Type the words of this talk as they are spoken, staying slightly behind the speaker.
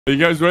Are you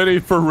guys ready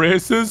for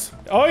races?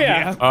 Oh,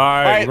 yeah. All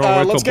right,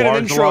 let's get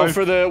an intro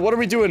for the... What are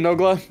we doing,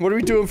 Nogla? What are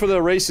we doing for the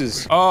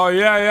races? Oh,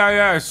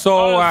 yeah.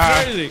 So,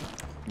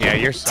 yeah,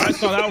 you're... I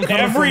saw that one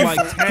coming Every from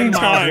like 10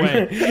 miles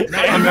away.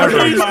 I'm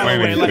never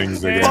explaining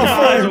things again.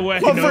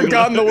 I've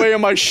forgotten the way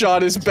of my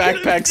shot. His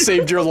backpack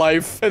saved your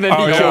life, and then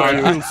he killed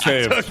you. I feel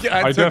safe.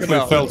 I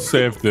definitely felt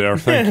safe there.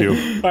 Thank you.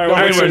 All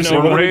right, Anyways,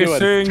 we're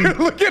racing.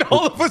 Look at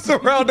all of us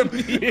around him.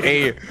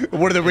 Hey,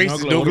 what are the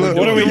races, Nogla?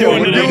 What are we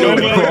doing today,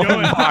 Nogla? What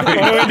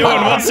are we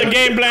doing? What's the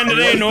game plan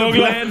today,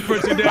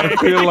 Nogla? I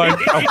feel like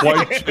a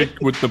white chick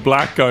with the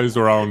black guys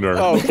around her.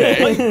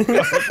 Okay.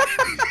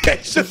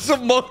 It's just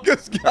Among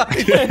Us,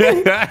 guys.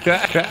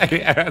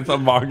 Yeah, it's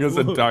Among Us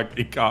and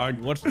Donkey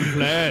Kong. What's the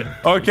plan?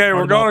 Okay,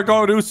 we're gonna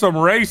go do some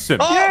racing.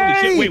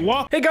 Holy shit, wait,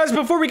 what? Hey guys,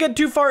 before we get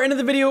too far into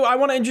the video, I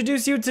want to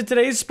introduce you to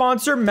today's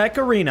sponsor, Mech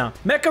Arena.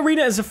 Mech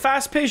Arena is a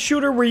fast-paced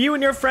shooter where you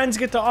and your friends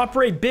get to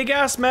operate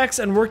big-ass mechs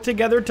and work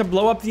together to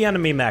blow up the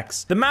enemy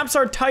mechs. The maps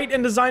are tight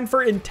and designed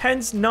for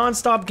intense,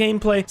 non-stop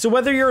gameplay, so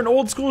whether you're an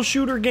old-school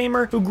shooter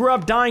gamer who grew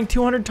up dying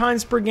 200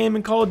 times per game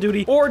in Call of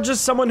Duty, or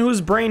just someone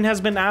whose brain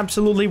has been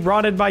absolutely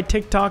rotted by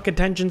TikTok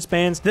attention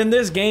spans, then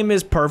this game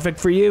is perfect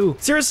for you.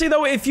 Seriously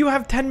though, if you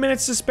have 10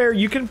 minutes to spare,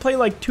 you can play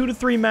like 2 to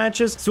 3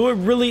 matches, so it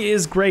really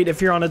is great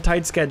if you're on a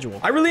tight schedule.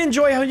 I really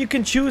enjoy how you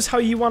can choose how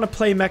you want to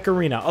play Mech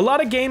Arena. A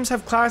lot of games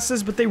have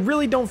classes, but they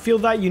really don't feel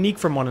that unique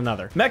from one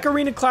another. Mech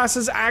Arena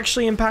classes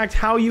actually impact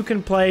how you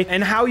can play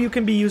and how you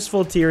can be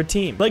useful to your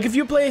team. Like if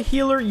you play a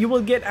healer, you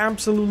will get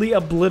absolutely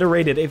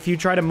obliterated if you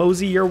try to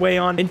mosey your way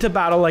on into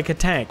battle like a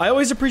tank. I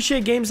always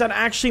appreciate games that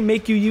actually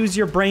make you use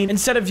your brain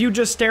instead of you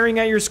just staring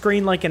at your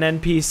screen like an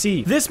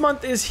NPC. This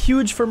month is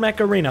huge for Mech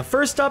Arena.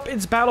 First up,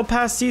 it's Battle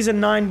Pass Season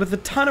 9 with a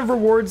ton of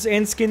rewards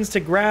and skins to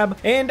grab,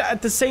 and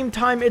at the same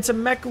time, it's a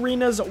Mech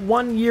Arena's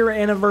 1-year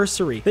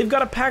anniversary. They've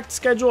got a packed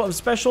schedule of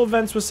special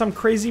events with some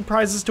crazy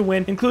prizes to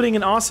win, including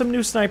an awesome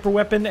new sniper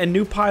weapon and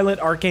new pilot,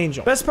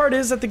 Archangel. Best part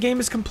is that the game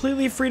is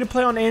completely free to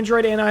play on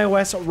Android and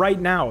iOS right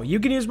now. You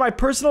can use my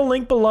personal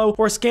link below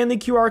or scan the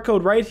QR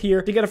code right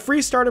here to get a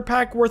free starter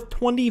pack worth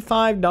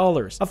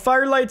 $25, a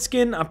Firelight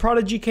skin, a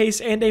Prodigy case,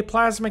 and a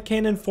Plasma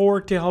Cannon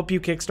 4 to help you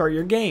kickstart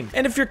your game.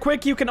 And if you're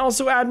quick, you can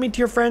also add me to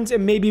your friends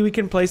and maybe we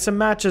can play some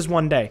matches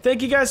one day.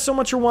 Thank you guys so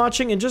much for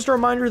watching, and just a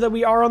reminder that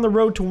we are on the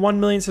road to 1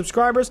 million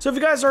subscribers, so if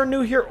you guys are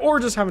new here or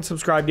just haven't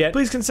subscribed yet,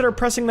 please consider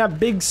pressing that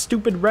big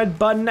stupid red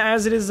button,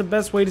 as it is the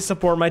best way to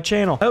support my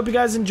channel. I hope you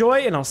guys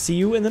enjoy, and I'll see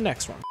you in the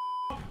next one.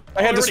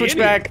 I had to switch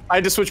back. I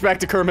had to switch back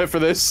to Kermit for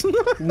this.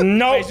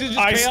 Nope,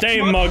 I stay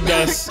Among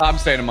Us. I'm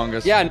staying Among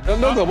Us. Yeah,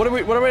 no, what are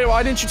we,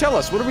 why didn't you tell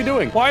us? What are we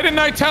doing? Why didn't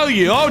I tell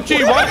you? Oh,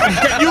 gee, what?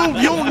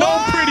 You'll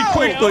know pretty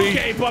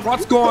quickly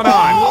what's going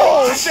on.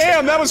 Oh,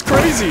 damn, that was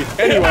crazy.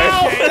 Anyway.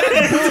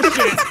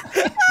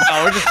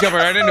 Oh, we're just jumping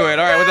right into it.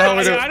 All right, what the hell are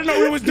we doing? I didn't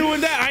know who was doing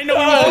that. I know.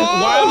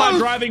 Why am I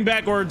driving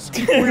backwards?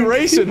 We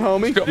racing,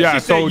 homie. Yeah,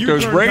 so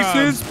there's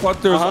races,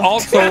 but there's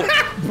also...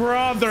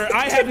 Brother,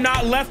 I have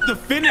not left the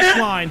finish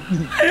line.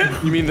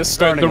 You mean the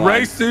starting line?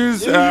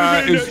 Races is,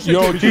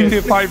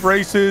 GTA 5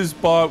 races,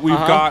 but we've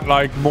got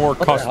like more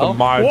custom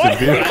mods and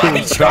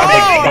vehicles.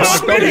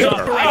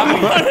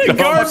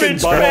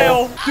 Garbage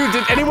fail. Dude,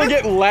 did anyone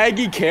get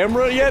laggy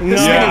camera yet? No.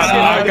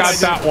 I got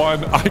that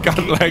one. I got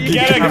laggy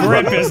Getting a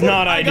grip is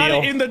not I got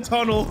ideal. it in the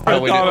tunnel. I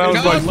thought I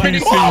was like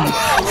PC.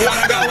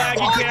 I got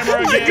laggy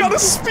camera again. I got a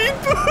speed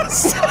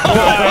boost.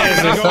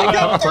 I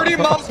got 30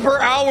 miles per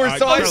hour,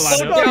 so I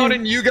slowed down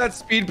and you got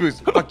speed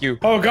boost. Fuck you.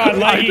 Oh god,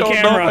 laggy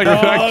camera.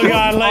 Oh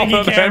god,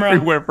 laggy camera.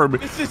 Everywhere for me.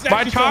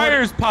 My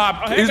tires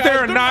popped. Is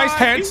there a nice,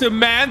 handsome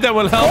man that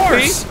will help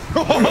me?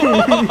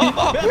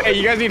 Hey,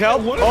 you guys need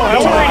help? Oh,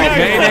 hell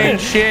Man ain't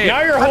shit.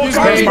 Now your whole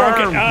car's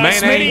broken.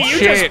 Man ain't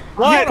shit.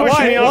 You pushed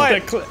me off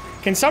the cliff.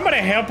 Can somebody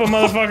help a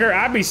motherfucker?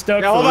 I'd be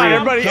stuck. Now, hold on,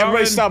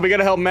 everybody stop. We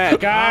gotta help Matt.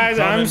 Guys,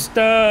 I'm stuck.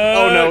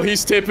 Oh no,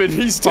 he's tipping.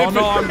 He's tipping.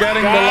 Oh no, I'm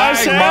getting the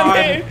lag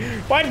mod.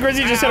 Why did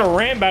Grizzy just hit a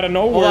ramp out of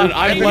nowhere? Hold on,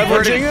 I'm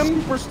leveraging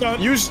him. We're stuck.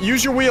 Use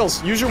your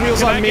wheels. Use your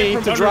wheels on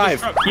me to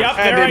drive. Yep,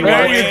 there I go.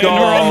 There you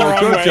go.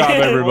 Good job,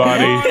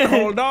 everybody.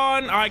 Hold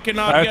on, I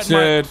cannot That's get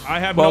my... it. I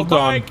have Well no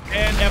done. bike,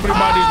 and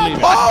everybody's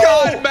leaving. Oh,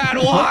 God, Matt,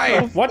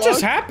 why? What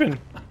just happened?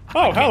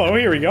 Oh, hello,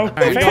 here we go. Dog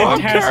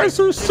Fantastic. cars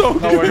are so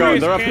good. Oh, we're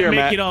going. They're up here,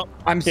 Matt.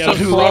 I'm Yeah, so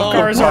dude, slow. rock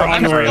cars are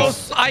unreal.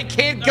 I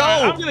can't go.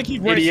 I'm gonna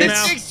keep racing Idiots.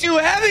 now. This thing's too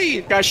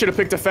heavy. Guy should have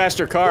picked a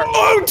faster car.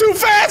 Oh, too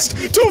fast!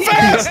 Too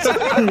fast!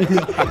 Oh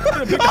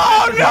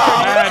no!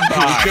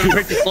 You should have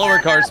picked a slower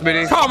car,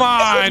 Smitty. Come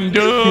on,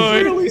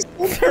 dude.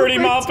 30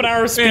 mile per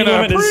hour speed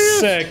limit is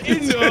sick.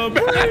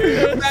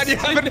 Matt, you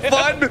having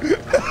fun?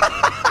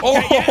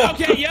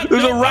 Okay,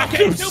 There's a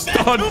raccoon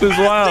stunt as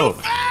well.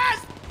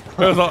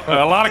 There's a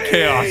lot of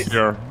chaos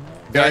here.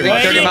 Yeah, I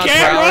think 30 miles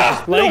per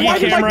hour.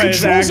 Laggy camera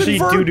is actually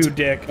doo-doo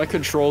dick. My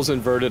control's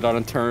inverted on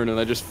a turn and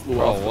I just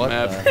flew off the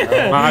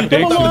map. My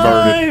dick's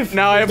inverted.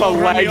 Now I have a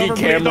laggy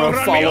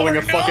camera following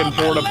a fucking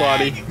porta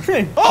potty.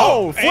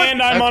 Oh, flip.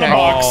 And I'm on a Okay.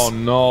 box. Oh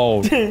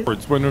no.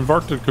 It's when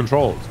inverted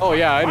controls. Oh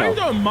yeah, I Why are you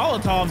know. throwing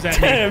Molotovs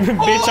at me?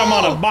 Bitch, I'm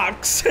on a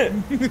box.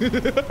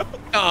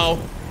 Oh.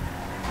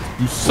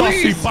 You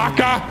sussy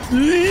baka.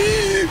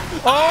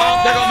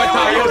 Oh, there goes my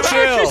tire. Yo,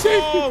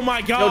 chill. Oh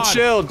my god. Yo,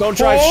 chill. Don't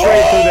drive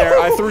straight through there.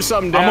 I threw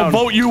something down. I'm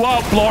gonna vote you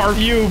out, Blarg.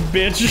 You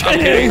bitch. You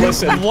didn't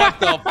listen. What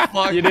the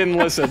fuck? You didn't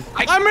listen.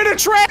 I'm in a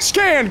trash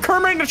can.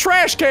 Kermit in a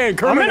trash can.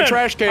 Kermit in a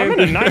trash can. I'm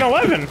in a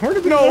 911. Where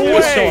did No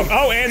way.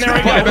 Oh, and there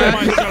we go.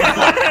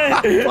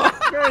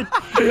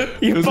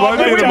 You This bought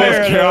might be my the most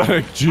tire.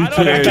 chaotic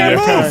GTA can't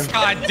ever. move.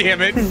 God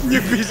damn it.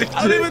 You piece of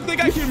I don't shit. even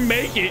think I can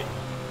make it.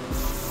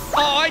 Oh,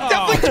 I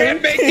definitely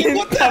can't make it.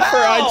 What the Puffer,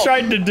 hell? I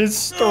tried to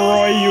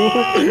destroy you.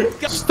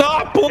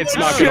 Stop It's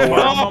not gonna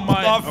work.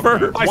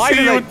 Buffer. I Why see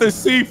did you I- with the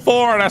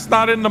C4. That's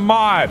not in the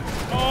mod.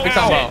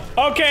 Okay,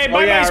 Oh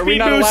bye yeah, bye, are we speed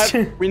not boost.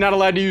 allowed? We not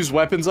allowed to use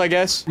weapons, I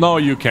guess. No,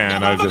 you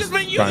can. I just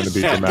trying to be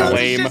dramatic.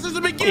 Lame.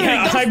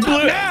 Yeah, I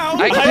blew, now.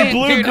 I can't-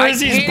 blew dude, I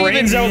Grizzy's can't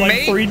brains even out like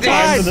make 3 this.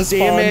 times in the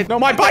Damn spawn. it! No,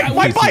 my bike!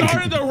 My We bike!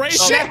 started the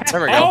race. Shit!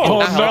 There we go. Oh,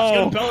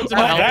 no.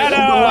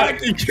 That,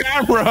 The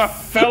camera.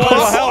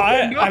 fellas, help.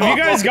 have you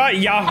guys got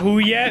Yahoo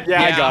yet?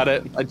 Yeah, I Yeah. got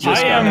it. I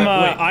just I got am,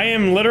 it. I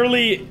am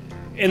literally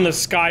in the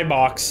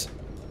skybox,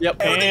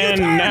 Yep. and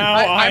now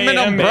I'm an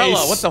am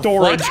umbrella. a What the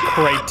storage fuck?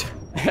 crate.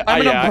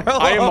 I'm an umbrella.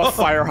 I am a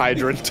fire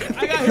hydrant.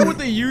 I got hit with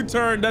the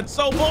U-turn. That's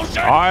so bullshit.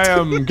 I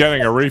am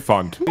getting a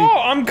refund.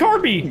 Oh, I'm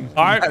Carby.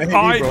 I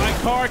My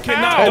car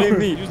cannot Ow.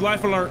 use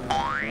life alert.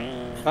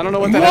 I don't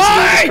know what that has to do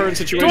with this current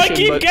Do situation, I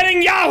keep but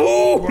getting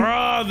Yahoo?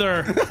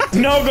 Brother.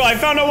 Nogla, I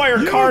found out why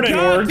your car didn't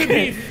Got work. to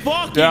be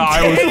fucking Yeah,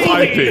 I was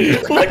typing.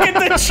 Look at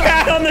the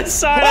chat on the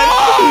side.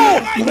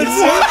 What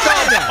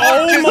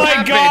Oh my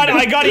happened? god,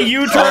 I got a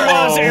U-turn while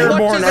I was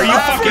airborne. just Are you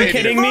happened? fucking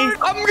kidding me?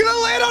 I'm gonna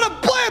land on a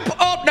blimp.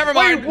 Oh, never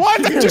mind.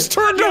 what? I just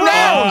turned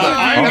around.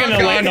 I'm gonna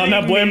Okay. land on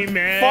that blimp.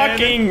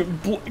 Man.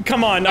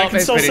 Come on, I can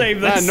it's still fitting.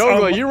 save this.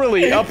 Nogla, you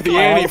really upped the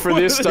ante for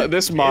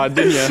this mod,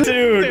 didn't you?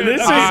 Dude,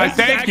 this is...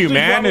 Thank you,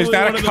 man. Is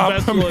that a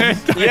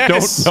compliment? I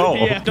Yes. don't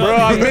know. Yeah. Bro,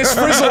 I'm Miss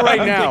Frizzle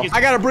right now.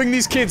 I gotta bring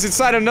these kids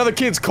inside another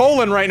kid's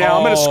colon right now.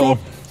 I'm at a school.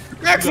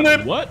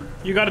 Excellent. What?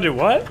 You gotta do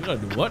what? You gotta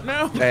do what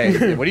now?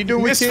 Hey, what are you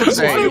doing with Miss kids?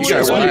 Frizzle, Hey, you you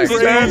guys guys are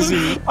relax.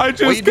 crazy. I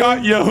just you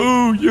got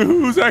Yahoo.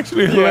 Yahoo's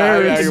actually Yeah,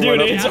 hilarious. you Dude,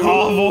 went up. it's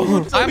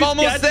awful. I'm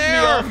almost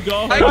there. off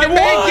guard. I can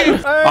make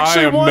it. I I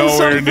actually am won nowhere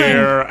something.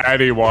 near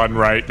anyone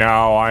right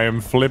now. I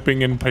am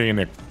flipping in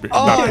panic.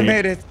 Oh, Not I panic.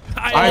 made it.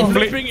 I'm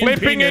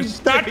flipping in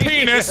not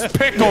penis,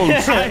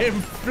 pickles. I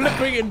am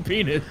flipping in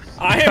penis.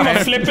 I am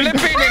a flipping...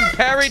 Flipping and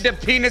parry the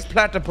penis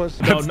platypus.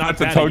 No, not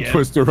That's a that tongue again.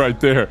 twister right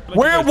there.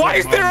 Why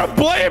is there a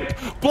blimp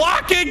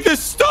blocking the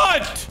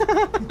stunt?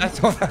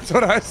 That's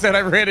what I said.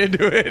 I ran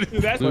into it.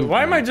 That's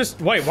Why am I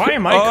just... Wait, why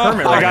am I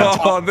Kermit right now?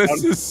 Oh,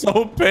 this is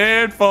so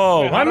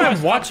painful. Why am I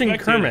watching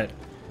Kermit?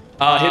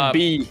 Hit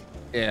B.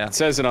 Yeah. It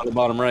says it on the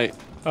bottom right.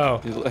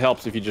 Oh. It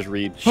helps if you just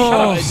read.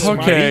 Oh, It's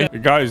okay.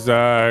 Guys,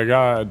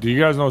 do you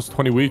guys know it's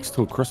 20 weeks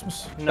till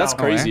Christmas? That's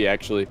crazy,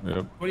 actually.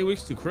 Yep. 20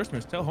 weeks to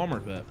Christmas. Tell Homer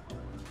that.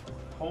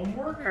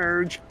 Homework?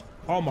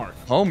 Hallmark.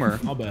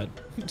 Homer. My bad.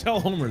 Tell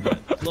Homer that.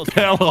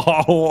 Tell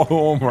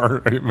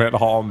Homer. I meant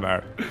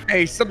Homer.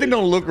 Hey, something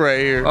don't look right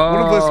here.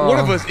 One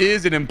of us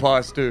is an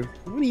imposter.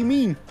 What do you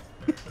mean?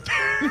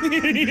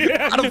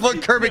 How the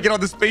fuck Kermit get on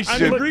the I'm the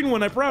spaceship? green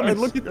one, I promise.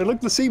 I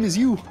look the same as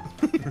you.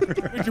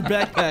 Where's your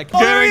backpack?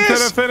 Getting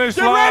to the finish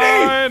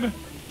line.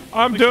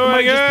 I'm doing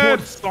Somebody just poured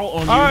it. salt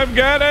on you. I'm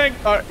getting.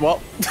 All right,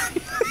 well.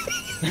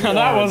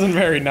 That wasn't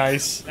very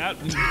nice.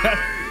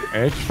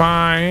 It's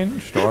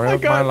fine. Story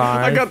of my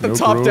life. I got the New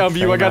top-down group,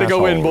 view. I same gotta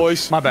go in, assholes.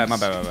 boys. My bad.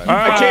 All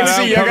I right, can't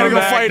I'm see. I gotta coming go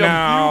back fight him.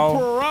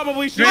 now.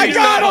 Probably should. I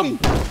got him!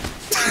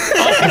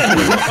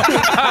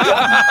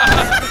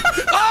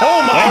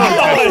 Oh my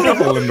god!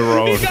 Double in the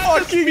road. He got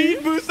the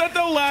speed boost at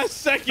the last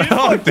second.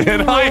 Oh,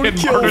 did I?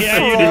 Roadkill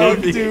Yeah,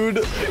 frog, dude.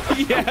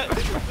 Yeah,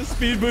 the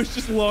speed boost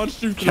just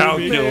launched you through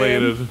me.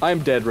 Calculated. I'm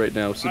dead right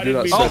now, so I do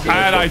didn't not mean step to.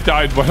 in. And I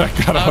died when I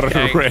got out of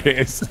the Okay.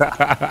 race.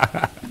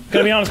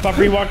 Gonna be honest,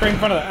 Puffer, you walked right in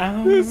front of the...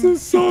 Ow. This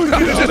is so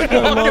good.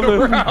 I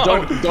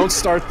love it. Don't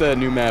start the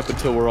new map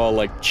until we're all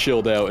like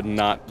chilled out and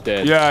not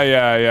dead.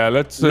 Yeah.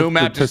 Let's New the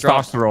map just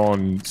dropped.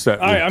 testosterone set.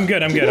 Alright, I'm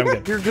good.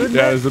 You're good,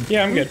 Yeah, there's a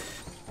Yeah, I'm good.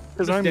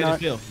 because I'm Stand not.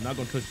 still. I'm not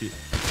gonna touch you.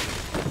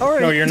 All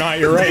right. No, you're not.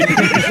 You're right.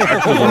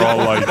 we're all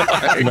like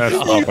messed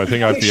up. I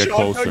think I have to get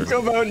Sean, closer.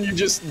 come out and you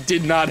just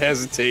did not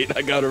hesitate.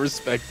 I gotta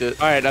respect it.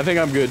 All right, I think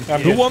I'm good.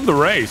 Who won the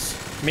race?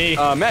 Me.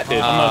 Matt did.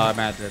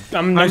 Matt did.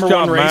 I'm Nice number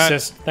job, one Matt.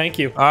 racist. Thank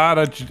you.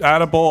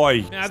 Atta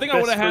boy. Yeah, I think I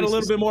would have had a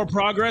little bit more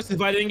progress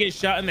if I didn't get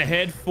shot in the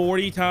head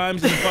 40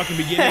 times in the fucking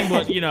beginning,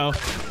 but you know,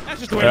 that's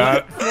just the way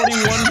it is.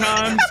 41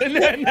 times. And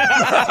then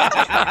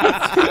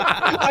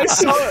I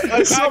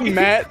saw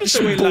Matt just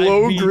way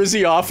blow life be.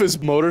 Grizzy off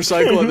his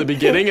motorcycle at the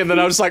beginning, and then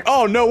I was like,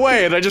 "Oh no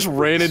way!" And I just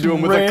ran into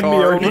him with a ran me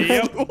car. over. and he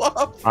flew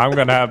off. I'm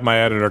gonna have my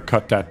editor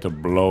cut that to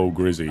blow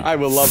Grizzy. I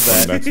would love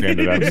that. That's the end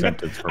of that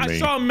sentence for I me.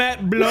 saw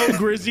Matt blow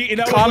Grizzy,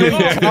 and I was Comment,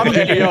 like, oh,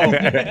 comment, yo.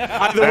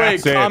 Either way,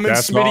 That's it. comment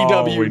That's Smitty all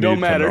W. we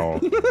Don't need to matter. know.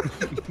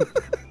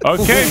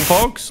 Okay,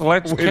 folks,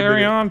 let's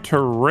carry on to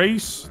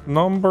race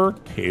number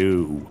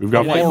 2. We've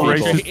got 4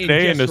 races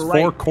today in this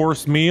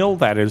 4-course meal.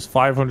 That is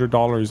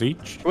 $500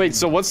 each. Wait,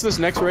 so what's this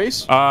next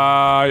race?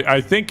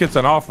 I think it's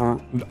an offer.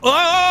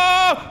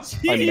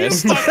 I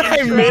missed.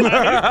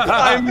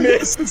 I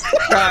missed.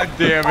 God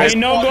damn Hey, it.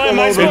 Nogla, am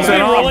I supposed to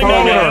be rolling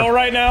down the hill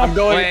right now? I'm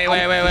going.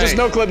 Wait. Just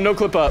no clip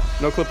up.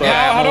 No clip up.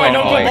 Yeah, How do I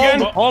no clip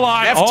again? Hold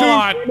on,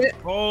 F2.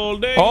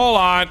 hold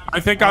on. I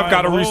think I've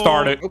got to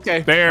restart it. Okay.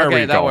 There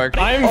we go. that worked.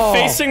 I'm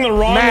facing the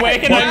wrong way.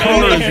 And what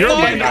color I'm is your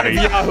in Bugatti?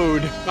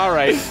 Yahooed. All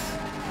right.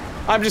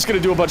 I'm just gonna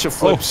do a bunch of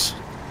flips.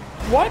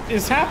 What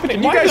is happening?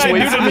 you What guys did I wait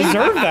do for to me?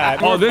 deserve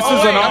that? Oh, this is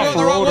wait, an I'm going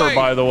the wrong off-roader, way.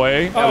 by the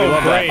way. Oh,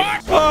 great.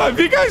 Have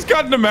you guys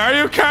gotten the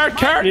Mario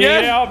Kart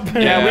yet?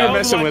 Yeah, we were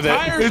messing with it.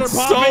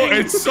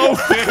 It's so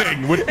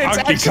fitting with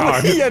Donkey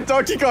Kong. Yeah,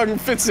 Donkey Kong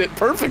fits it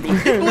perfectly.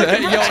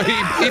 Yo,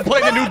 he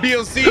played the new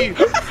DLC.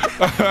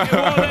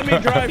 Let me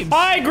drive.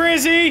 Hi,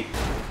 Grizzy.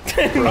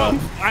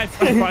 I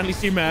finally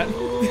see Matt.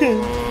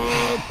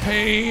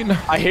 Pain.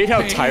 I hate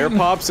how tire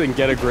pops and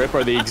get a grip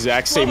are the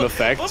exact same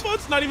effect.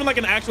 It's not even like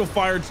an actual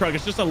fire truck.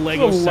 It's just a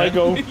Lego set.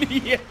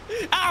 Yeah.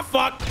 Ah,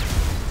 fuck.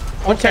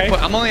 Okay.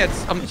 I'm only at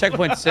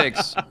checkpoint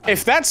 6.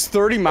 If that's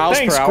 30 miles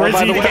Thanks, per hour,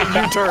 by the Grizzy.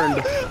 way, you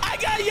turned. I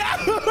got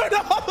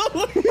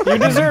Yahoo! You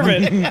deserve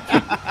it.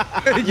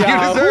 You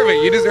deserve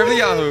it. You deserve the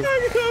Yahoo.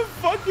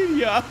 Fucking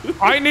Yahoo.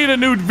 I need a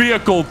new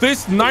vehicle.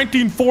 This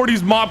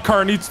 1940s mob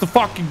car needs to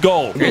fucking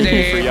go. For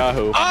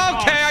Yahoo. Okay,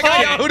 I got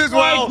Yahoo as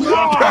well.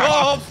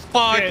 Oh,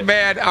 fuck,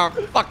 man. Oh,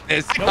 fuck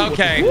this.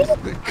 Okay.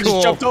 Just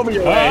Cool. jumped over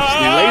your way.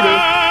 Later.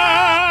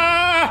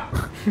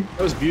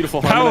 That was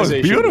beautiful. That was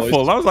harmonization, beautiful.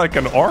 boys. That was like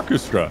an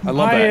orchestra. I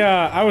love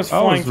that. I was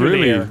That flying was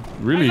through the air.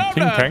 really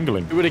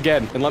ting-tangling. Do it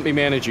again and let me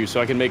manage you so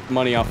I can make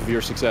money off of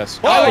your success.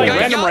 Oh, Oh, my God,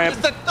 random Yahoo ramp.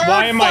 is the third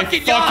Why am I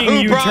fucking fucking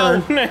Yahoo, bro.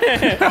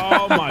 U-turn?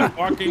 Oh my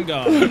fucking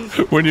god.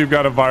 When you've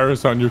got a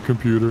virus on your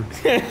computer.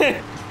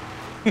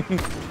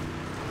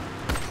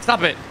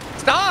 Stop it.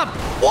 Stop.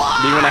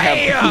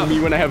 Why? Me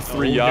when I have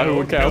 3 Yahoo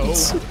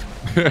accounts.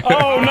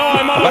 Oh no,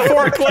 I'm on the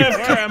forklift.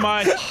 Where am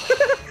I?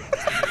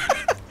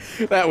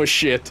 That was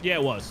shit. Yeah,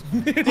 it was.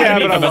 Yeah,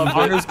 but I love it.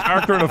 Honest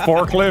character in a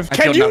forklift.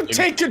 Can you nothing.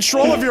 take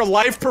control of your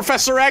life,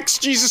 Professor X?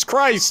 Jesus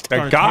Christ.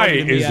 That guy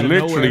targeting me is out of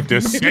literally nowhere.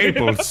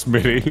 disabled,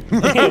 Smitty.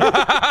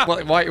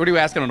 What are you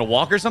asking him to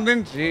walk or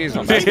something? Jeez,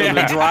 I'm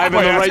Yeah. Drive in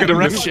Wait, the asking right him to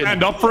direction.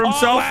 stand up for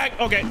himself.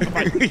 Okay.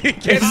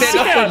 can't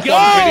stand up.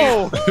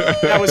 Go!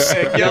 That was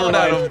sick. Yelling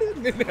at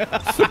Never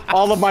mind.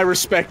 All of my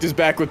respect is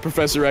back with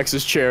Professor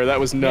X's chair. That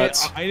was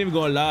nuts. I ain't even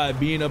gonna lie.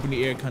 Being up in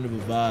the air kind of a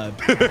vibe.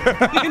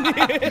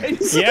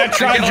 Yeah,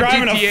 try Get on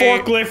driving a GTA.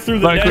 forklift through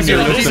the Like when you're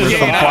desert. listening to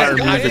some Yeah. fire I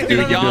music, didn't dude,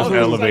 you do just Yahoo.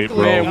 elevate, bro.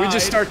 Man, we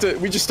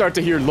just start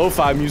to hear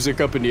lo-fi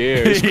music up in the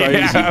air. It's crazy.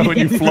 Yeah, when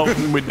you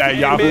floating with that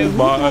Yahoo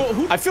bot.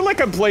 I feel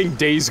like I'm playing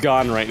Days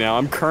Gone right now.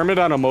 I'm Kermit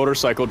on a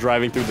motorcycle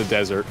driving through the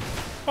desert.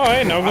 Oh,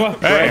 hey, Nogla.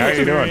 Hey, how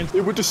you doing?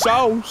 Hey, with the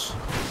sauce.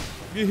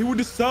 He with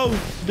the soul.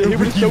 Hey,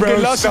 with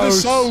the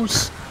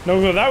sauce.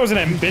 Nogla, that was an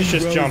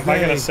ambitious jump, I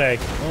gotta say.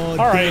 All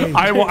right.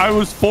 I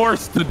was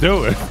forced to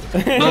do it.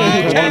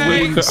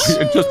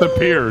 It just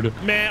appeared.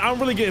 Man, I'm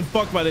really getting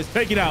fucked by this.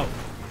 Take it out.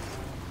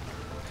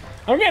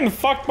 I'm getting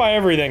fucked by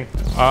everything.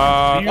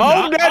 Oh,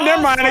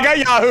 never mind. I got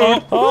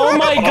Yahoo. Oh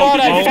my god,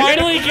 I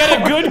finally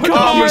get a good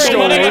car just and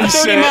then I going get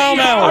 30 insane. mile an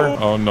hour.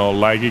 Oh no,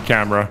 laggy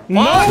camera.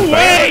 No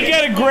way,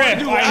 get a grip.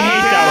 I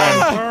hate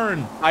that one.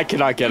 Burn. I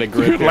cannot get a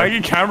grip. here.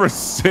 Laggy camera's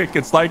sick.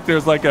 It's like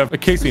there's like a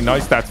Casey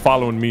Neistat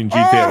following me in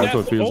GTA. That's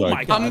what it feels Oh my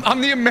like. god.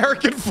 I'm the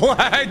American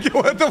flag.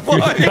 What the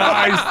fuck?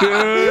 Nice,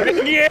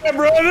 dude. Yeah,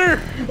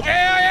 brother.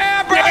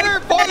 Yeah, brother.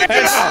 For the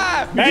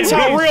job. That's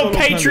how real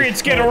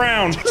patriots get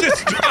around.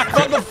 Just drive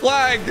on the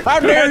flag. How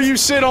dare you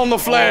sit on the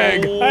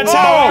flag? That's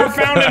how our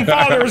founding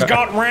fathers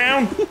got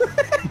round.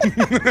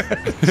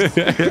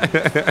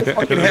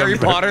 Fucking Harry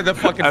Potter, the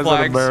fucking As an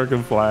flags.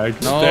 American flag.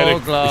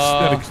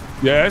 Nogla.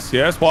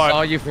 Yes, why?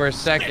 Saw you for a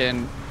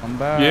second. Come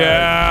back.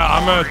 Yeah,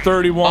 I'm at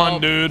 31, Oh.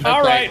 dude.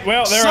 All right,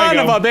 well, there Son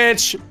I of go. a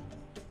bitch.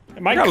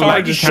 My got a car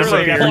laggy just camera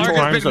surely here. got Three Blarg has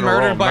times been in a row,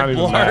 murdered by not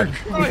even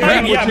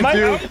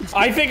Blarg.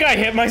 I think I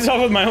hit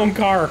myself with my own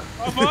car.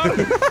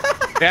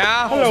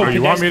 Yeah. Hello, So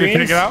you want me to take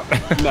it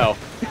pedestrians. out? No.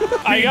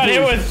 I got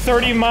hit with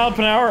 30 mile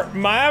per hour New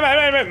speed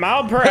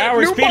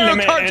Mario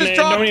limit, Kart and just it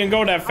dropped. don't even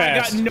go that I got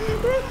fast.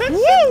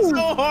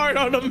 so hard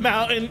on the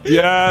mountain.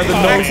 Yeah, the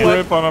no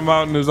grip on a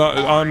mountain is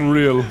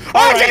unreal.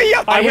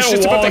 I was hit a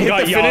just about wall to and hit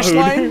got the finish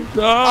yahooed.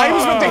 line. I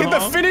was about to hit the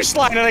finish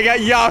line and I got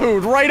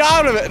Yahooed right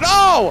out of it.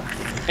 No!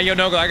 Hey, yo,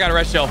 Nogla, I got a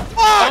red shell.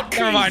 Fuck!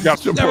 Never mind.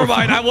 Gotcha, Never bro.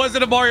 mind. I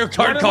wasn't a Mario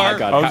Kart car.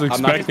 God. I was I'm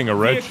not- expecting a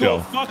red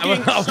shell. I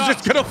was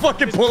just gonna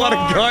fucking pull out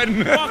a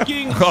gun.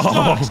 Fucking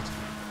Oh, sucks.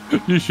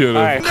 you should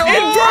All have. right.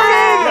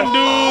 Inverted!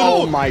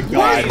 Oh my Where's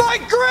god. my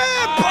grip?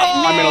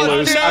 Oh, I'm gonna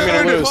lose. I'm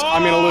gonna dude. lose.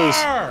 I'm gonna lose.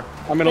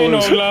 I'm gonna Hey,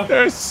 lose. Nogla.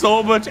 There's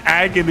so much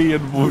agony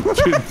in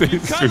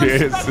this. Kind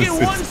of stuck in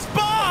one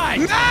spot.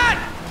 Not!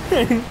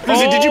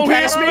 Grizzy, did you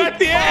pass me? At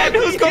the end,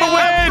 who's gonna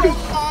win?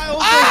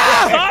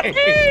 Ah!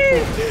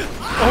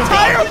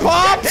 Tire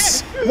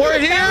pops! We're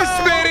here,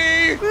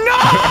 Smitty!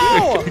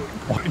 No!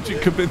 Did you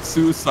commit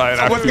suicide?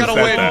 Someone's after you gotta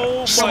said win.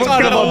 that? Someone's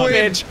Son of gotta a win.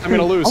 bitch. I'm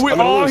gonna lose. Are we I'm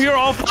gonna all lose. here?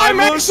 All 5 I'm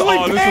of us? actually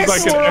Oh, this is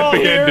like pissed. an We're all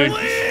epic here.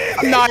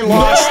 ending. No, I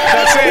lost.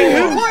 That's it.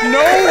 No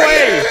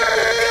way.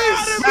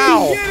 Are you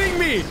Ow. kidding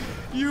me?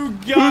 You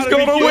Who's gotta be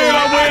gonna kidding win? me.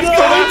 I win.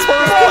 So that's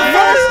first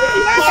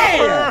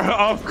place.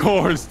 Of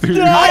course, dude.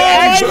 I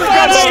actually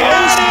got so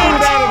God.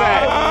 screwed out of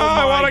that.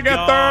 I want to get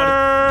God.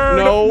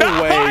 third. No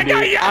I way,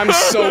 got dude. you. I'm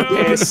so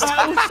pissed.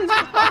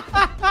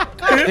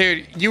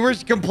 Dude, you were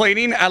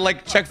complaining at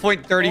like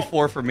checkpoint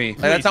 34 for me.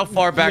 Like, that's how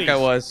far back I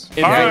was.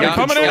 All right, Yeah,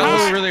 coming in that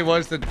hot. really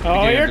was the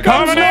Oh, here beginning.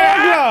 comes Coming in.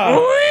 Nogla.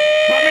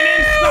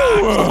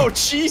 Oh,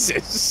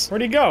 Jesus.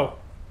 Where'd he go?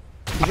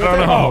 I don't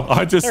know.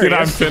 I just there he said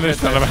I'm is.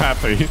 finished and I'm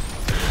happy.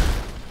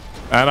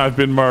 And I've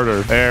been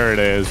murdered. There it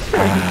is.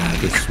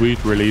 The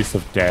sweet release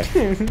of death.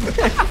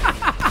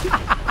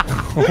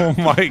 Oh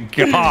my Wait,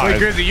 god.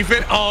 Grizzy, you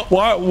fit. Oh,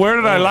 What? Where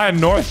did I land?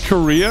 North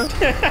Korea?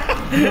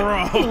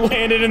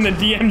 Landed in the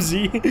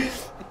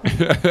DMZ.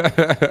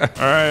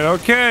 All right,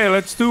 okay,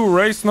 let's do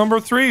race number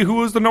 3. Who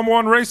was the number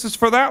 1 racist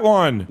for that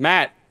one?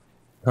 Matt.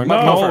 No,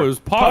 Puffer. it was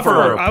Puffer.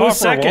 Puffer. I was Puffer,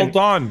 second.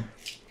 Well done.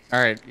 all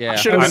right, yeah.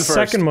 Should I have been was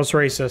first. second most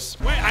racist.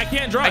 Wait, I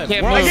can't drive. I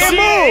can't We're move. all- I can't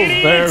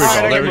move. There we All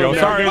right, go. I There we can go. move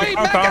Sorry, now. the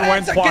countdown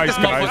went Wait, twice,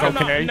 Matt, guys. I'm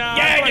not- Okay.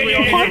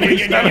 You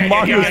do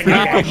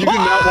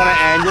not want to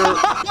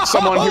anger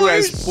someone who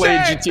has played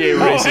GTA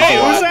Racing. Hey,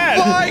 a who's lot. that?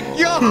 My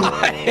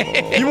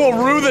God! You will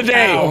rue the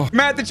day.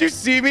 Matt, did you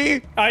see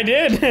me? I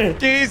did.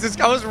 Jesus,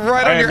 I was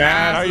right on Hey, your man,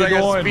 ass. how and you I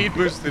got doing? speed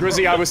boosted.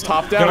 Grizzy, I was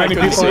top down. Got I any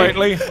couldn't people see.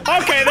 lately?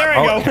 Okay, there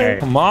I Okay. go.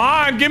 Come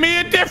on, give me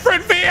a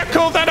different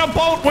vehicle than a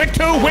boat with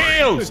 2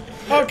 wheels.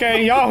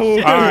 Okay,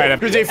 Yahoo. All right.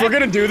 Grizzy, if we're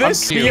gonna do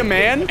this, I'm be a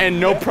man and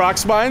no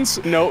prox mines.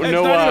 No, It's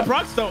no, not even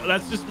procs, though.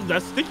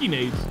 That's sticky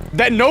nades.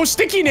 that no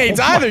sticky nades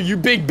either. You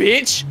big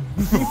bitch.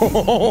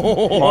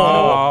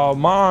 Oh,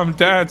 Mom,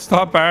 Dad,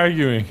 stop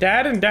arguing.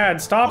 Dad and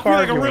Dad, stop Feel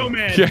like a arguing. real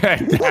man. Yeah,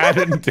 Dad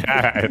and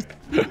Dad.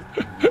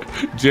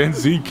 Gen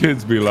Z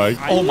kids be like,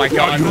 Oh my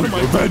God.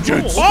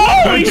 vengeance.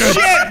 Holy shit!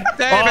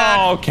 Damn it.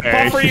 Oh, okay.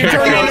 Puffer, you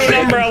turned into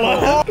an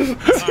umbrella.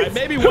 Alright,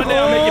 maybe one day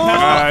I'll make it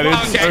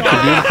past. It's such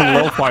a beautiful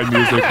lo-fi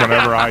music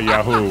whenever I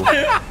Yahoo.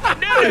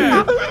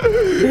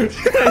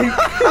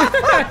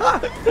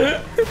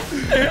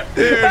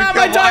 Dude, Ah,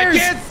 my come on, I tires.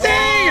 can't see!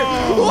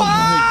 Oh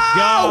Wow!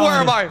 God. Where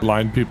am I?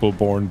 Blind people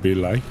born be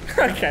like.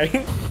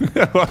 Okay.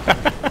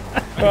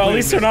 Well, at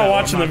least they're not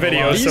watching the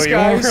video, so These you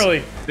won't guys,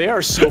 really. they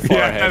are so far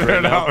Yeah, ahead they're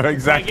right now. not I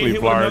exactly, get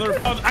hit with Blarg.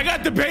 another- I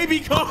got the baby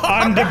car.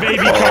 I'm the baby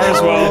car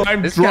as well.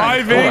 I'm This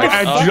guy's driving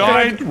cool. a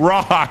giant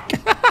rock.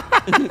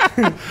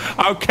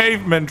 How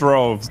cavemen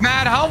drove.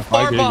 Matt, how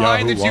far Okay,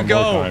 behind Yahoo, did you one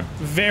more go? time.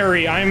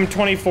 Very. I'm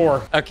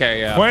 24. Okay,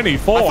 yeah.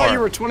 24. I thought you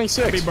were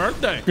 26. Happy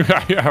birthday.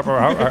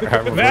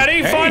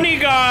 Very funny,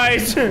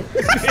 guys.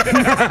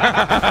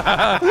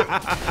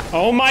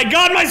 Oh my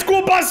God, my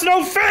school bus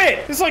don't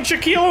fit. It's like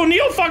Shaquille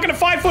O'Neal fucking a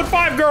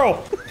 5'5"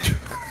 girl.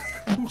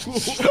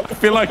 I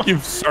feel like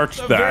you've searched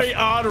that. Very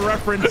odd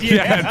reference.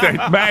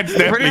 Yeah, Matt's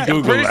definitely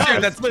Googled Pretty that. sure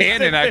that's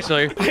canon,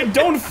 actually. I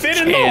don't fit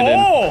in the Canon.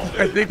 hole.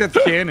 I think that's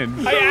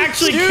canon. I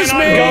actually Excuse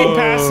cannot me. go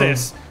past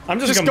this. I'm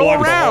just Just gonna go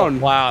block the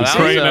around. Wow, The that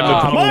train was, and the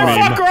tunnel hole. meme.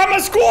 Motherfucker, I'm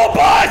a school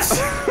bus.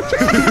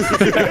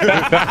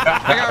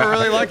 I got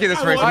really lucky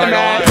this race. Hi, I'm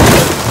not Matt.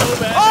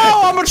 gonna lie.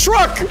 Oh, I'm a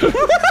truck.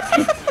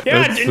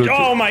 Yeah. That's so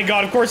Oh my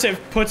God. Of course it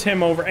puts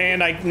him over,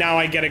 and now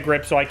I get a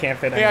grip, so I can't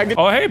fit in. Yeah, good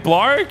Oh, hey,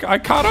 Blarg. I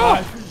caught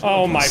up.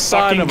 Oh my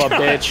son fucking of a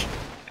God. bitch.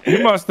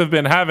 You must have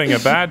been having a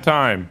bad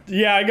time.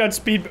 Yeah, I got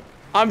speed.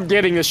 I'm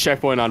getting this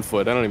checkpoint on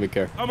foot. I don't even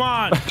care. Come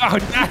on. Oh,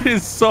 that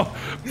is so...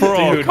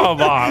 Bro, Dude.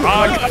 come on.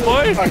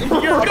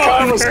 What? You're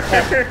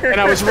And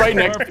I was right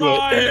next We're to it.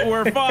 fine.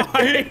 We're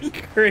fine.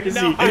 Crazy.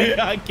 No,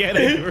 I get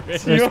it. You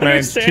This man's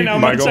understand how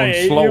cheating by much I going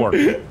hate slower.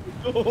 you?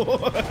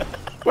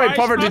 Wait,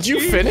 Puffer, did you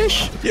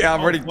finish? Yeah,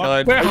 I'm already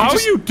done. Wait, how are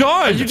you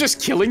done? Are you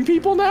just killing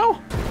people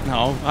now?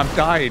 No, I'm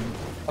dying.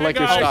 I like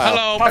your guys. style.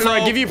 Hello, Puffer,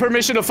 hello. I give you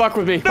permission to fuck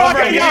with me. Puffer,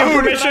 I give Yahoo! you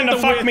permission to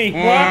fuck me.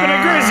 What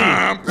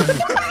happened to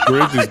Grizzy?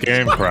 Grizzy's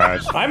game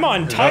crashed. I'm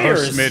on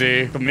tires.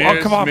 Oh,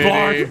 come on,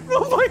 Blarg.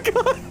 Oh my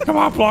god. Come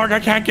on, Blarg. I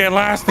can't get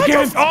last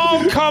again.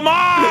 Oh, come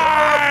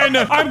on.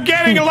 I'm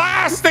getting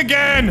last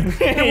again.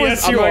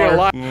 Yes, I'm you not gonna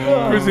are.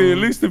 lie. Grizzy, at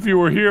least if you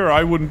were here,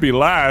 I wouldn't be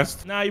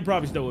last. Nah, you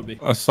probably still would be.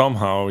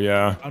 Somehow,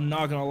 yeah. I'm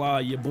not gonna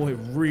lie, your boy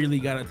really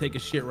gotta take a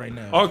shit right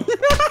now. Oh.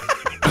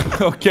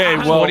 Okay,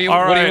 well, What do you-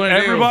 all what do you right. wanna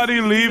do?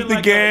 Everybody leave the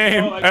Like,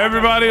 game. like,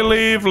 Everybody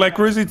leave. Let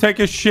Grizzy take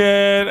a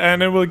shit,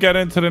 and then we'll get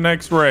into the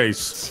next race.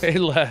 Say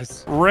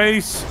less.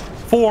 Race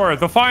 4,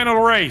 the final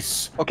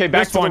race. Okay,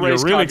 back this to the one race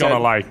you're really content.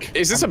 gonna like.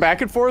 Is this a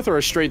back and forth or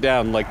a straight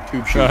down, like,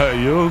 tube shoot?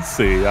 You'll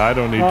see. I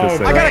don't need Oh, to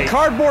say. I got a Great.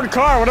 cardboard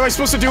car. What am I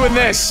supposed to do with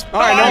this?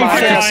 All right, no, I'm I'm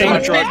fine. fixing my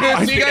truck.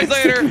 Good, see you guys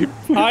later.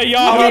 Hi, I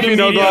Yahoo love you,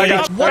 Nogla. I immediately.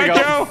 got you. What There you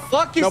Thank go. you.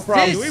 Fuck is No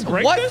problem. this? Do we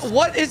break What? this?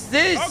 What is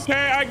this?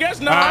 Okay, I guess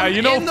not. I'm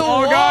You know in the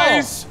Fall wall.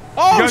 Guys?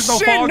 Oh, you guys know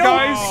shit, Fall no.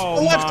 Guys?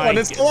 The left one.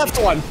 It's the left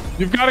one.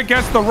 You've got to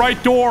guess the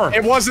right door.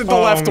 It wasn't the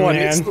left one.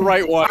 man. It's the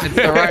right one. It's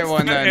the right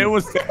one then. It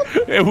was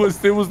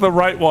the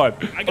right one.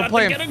 I We're got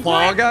playing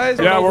Fall Guys?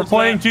 Yeah, we're Over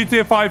playing that.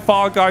 GTA 5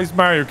 Fall Guys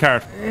Mario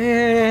Kart.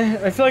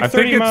 I feel like I think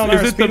 30 mile an hour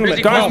is it speed the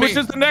limit. guys? Oh. Which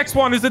is the next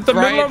one? Is it the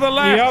Right. middle or the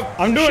left? Yep,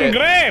 I'm doing Shit.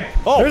 grape.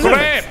 Oh, there's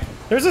Grape.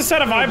 There's a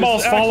set of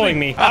eyeballs actually- following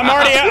me.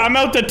 I'm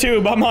out the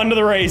tube. I'm onto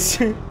the race.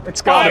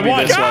 It's gotta be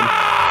won. this one.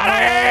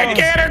 I hate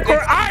get a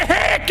grip. I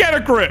hate get a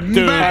grip,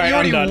 dude. Matt, you I'm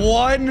already done.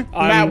 won?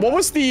 Matt, what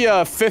was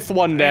the fifth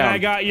one And down? I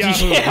got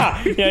Yahoo.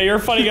 yeah, you're a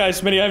funny guy,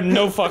 Smitty. I have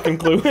no fucking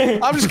clue.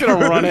 I'm just gonna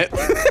run it.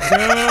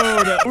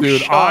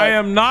 Dude, I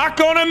am not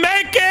gonna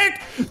make it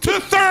to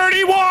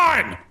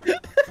 31.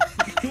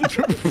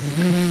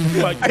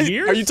 What,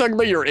 years? Are you talking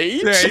about your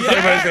age? Yeah, he's talking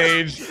about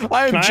his age. I am I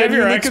have your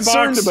genuinely Xbox?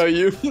 concerned about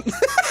you.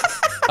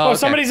 Oh,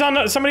 somebody's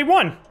on. Somebody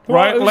won.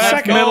 Right, Who's left,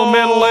 second? middle,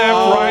 middle, left,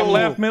 right, Oh.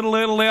 left, middle,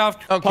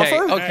 left. Okay,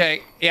 Puffer?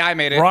 okay. Yeah, I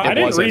made it. Right. I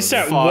didn't wasn't.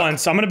 reset Fuck.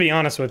 once. I'm gonna be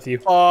honest with you.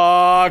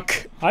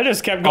 Fuck. I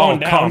just kept Oh, going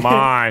down. come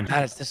on.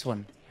 Ah, it's this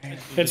one.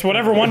 It's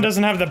whatever one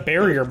doesn't have the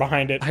barrier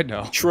behind it. I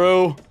know.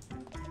 True.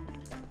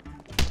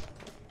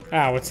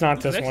 Ow, it's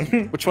not this one.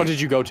 Which one did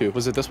you go to?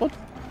 Was it this one?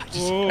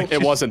 Oh,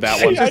 It wasn't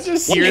that one. I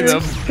just Hear them.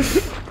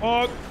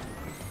 fuck.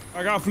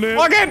 I got flipped.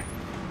 Fuck it!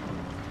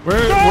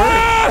 Where?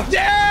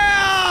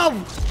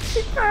 Damn!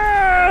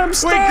 I'm Wait,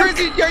 stuck.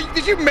 Grizzy,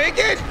 did you make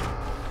it?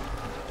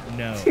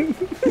 No.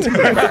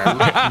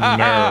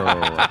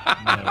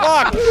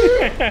 Fuck.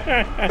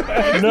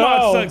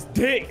 No. Sucks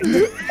dick.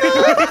 No.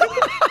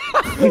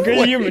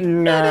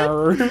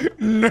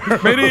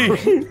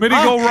 Smitty,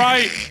 go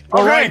right.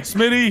 Go right,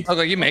 Smitty.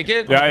 Okay, you make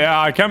it?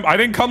 Yeah, I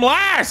didn't come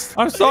last.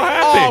 I'm so Oh.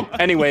 happy.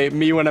 Anyway,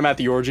 me when I'm at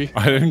the orgy.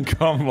 I didn't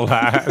come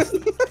last.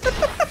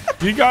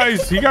 You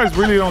guys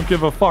really don't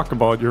give a fuck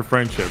about your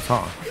friendships,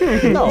 huh?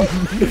 No.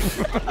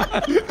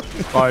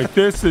 Like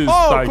this is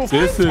cool.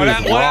 this is What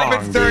wrong,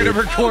 happens during a dude.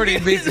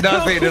 recording means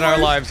nothing in our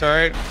lives, all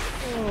right?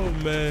 Oh,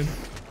 man.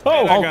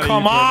 Oh, gotta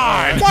come use it.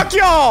 on. Fuck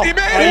y'all! He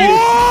made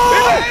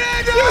Oh! it!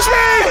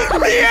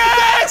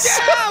 Yes!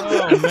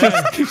 Oh, man.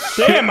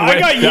 Damn, I Went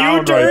got down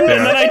U-turned right there.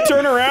 and then I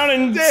turn around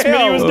and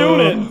Smitty was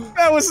doing it.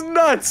 That was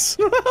nuts.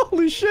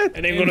 Holy shit.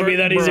 It ain't gonna be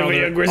that easy for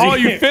you, Grizzy. Oh,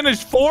 you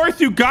finished fourth?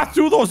 You got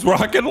through those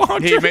rocket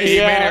launchers? He made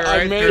it I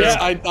right made through. it.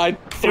 I It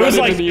threaded was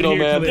like the needle,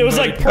 man. it was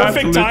like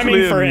perfect That's timing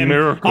literally for a him.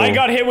 miracle. I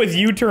got hit with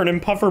U-turn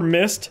and Puffer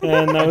missed,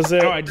 and that was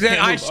it. Oh, I just Then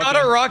can't I move. shot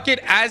Okay. a rocket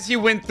as he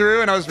went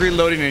through, and I was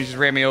reloading, and he just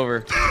ran me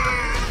over.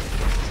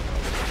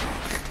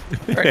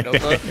 All right,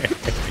 Nogla.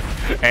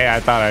 Hey, I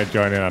thought I'd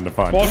join in on the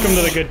fun. Welcome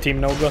to the good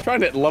team, Nogla.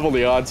 Trying to level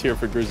the odds here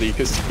for Grizzy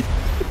because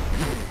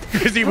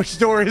Grizzy, which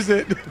door is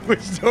it?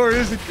 Which door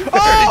is it?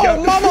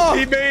 Oh, mama!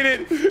 He made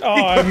it. Oh,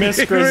 I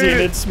missed Grizzy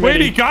and it's Smitty.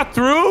 Wait, he got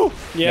through?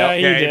 Yeah,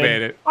 he did.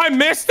 made it. I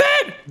missed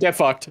it? get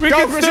fucked. We Go,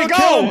 can Grizzy, still go!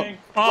 kill him.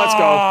 Let's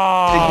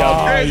go. Big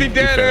dub. Grizzy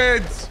did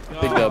it.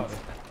 Big dub.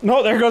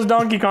 No, there goes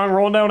Donkey Kong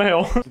rolling down a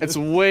hill. It's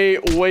way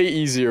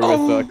easier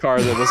with a car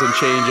that doesn't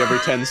change every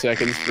 10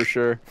 seconds for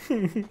sure.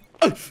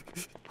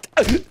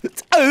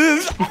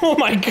 Oh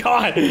my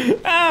god.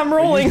 Ah, I'm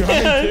rolling.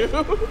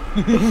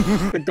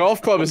 The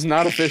golf club is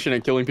not efficient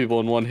at killing people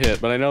in one hit,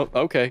 but I know.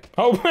 Okay.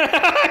 Oh,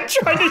 I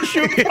tried to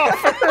shoot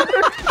Puffer.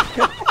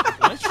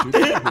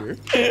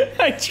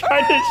 I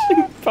tried to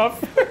shoot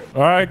Puffer.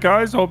 All right,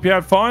 guys. Hope you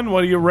had fun.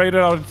 What do you rate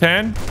it out of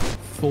 10?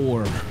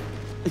 4.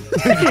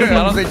 I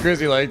don't think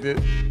Grizzy liked it.